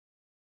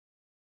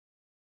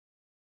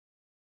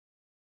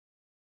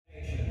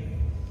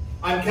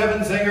I'm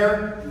Kevin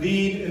Czinger,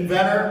 lead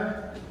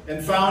inventor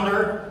and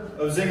founder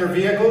of Czinger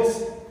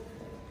Vehicles.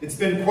 It's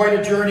been quite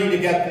a journey to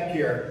get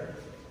here.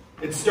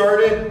 It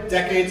started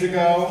decades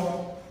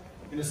ago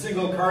in a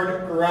single car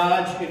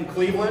garage in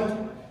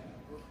Cleveland.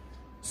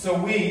 So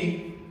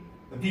we,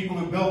 the people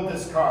who built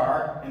this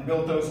car and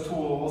built those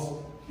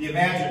tools, the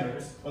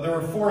imaginers, well, there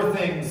were four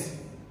things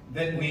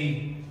that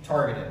we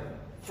targeted.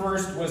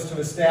 First was to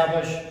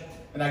establish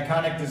an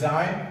iconic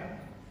design.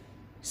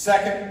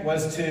 Second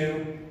was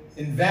to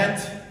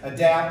invent,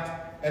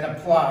 adapt, and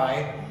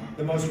apply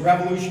the most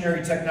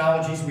revolutionary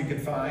technologies we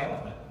could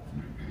find.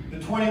 The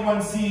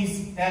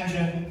 21C's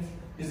engine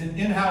is an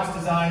in-house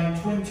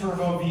designed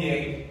twin-turbo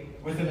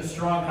V8 within a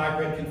strong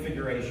hybrid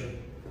configuration.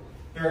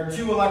 There are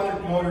two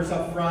electric motors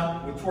up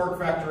front with torque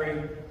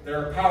vectoring that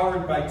are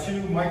powered by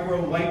two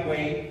micro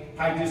lightweight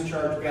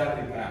high-discharge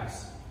battery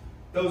packs.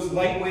 Those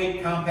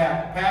lightweight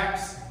compact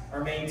packs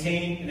are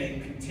maintained in a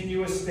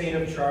continuous state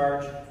of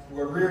charge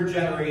through a rear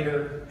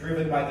generator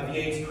driven by the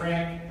V8's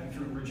crank and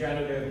through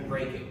regenerative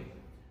braking.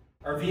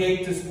 Our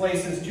V8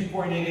 displaces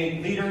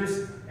 2.88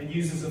 liters and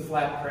uses a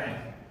flat crank.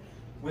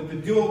 With the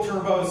dual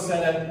turbos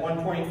set at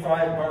 1.5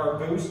 bar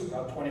boost,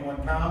 about 21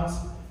 pounds,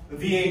 the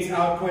V8's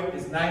output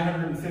is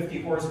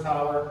 950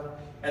 horsepower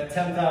at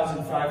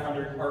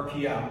 10,500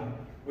 RPM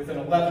with an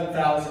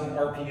 11,000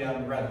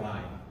 RPM red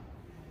line.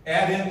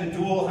 Add in the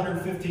dual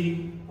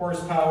 150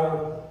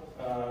 horsepower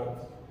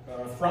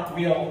front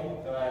wheel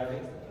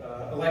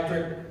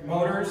electric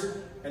motors,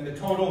 and the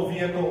total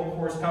vehicle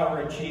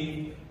horsepower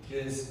achieved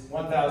is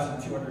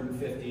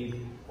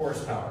 1,250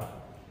 horsepower.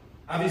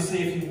 Obviously,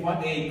 if you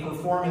want a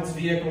performance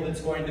vehicle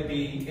that's going to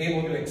be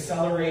able to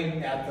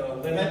accelerate at the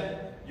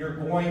limit, you're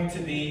going to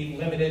be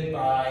limited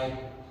by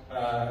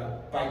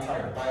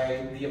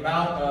the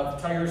amount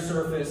of tire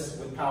surface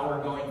with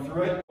power going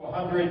through it.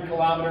 100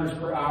 kilometers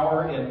per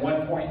hour in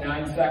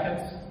 1.9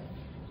 seconds.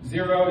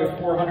 0 to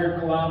 400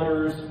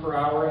 kilometers per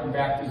hour and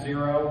back to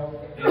 0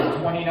 in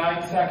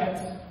 29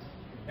 seconds.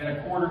 And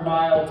a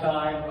quarter-mile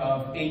time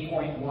of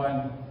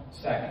 8.1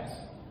 seconds.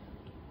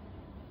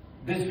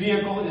 This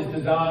vehicle is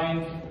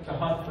designed to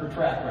hunt for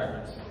track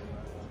records,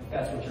 if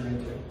that's what you're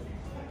into.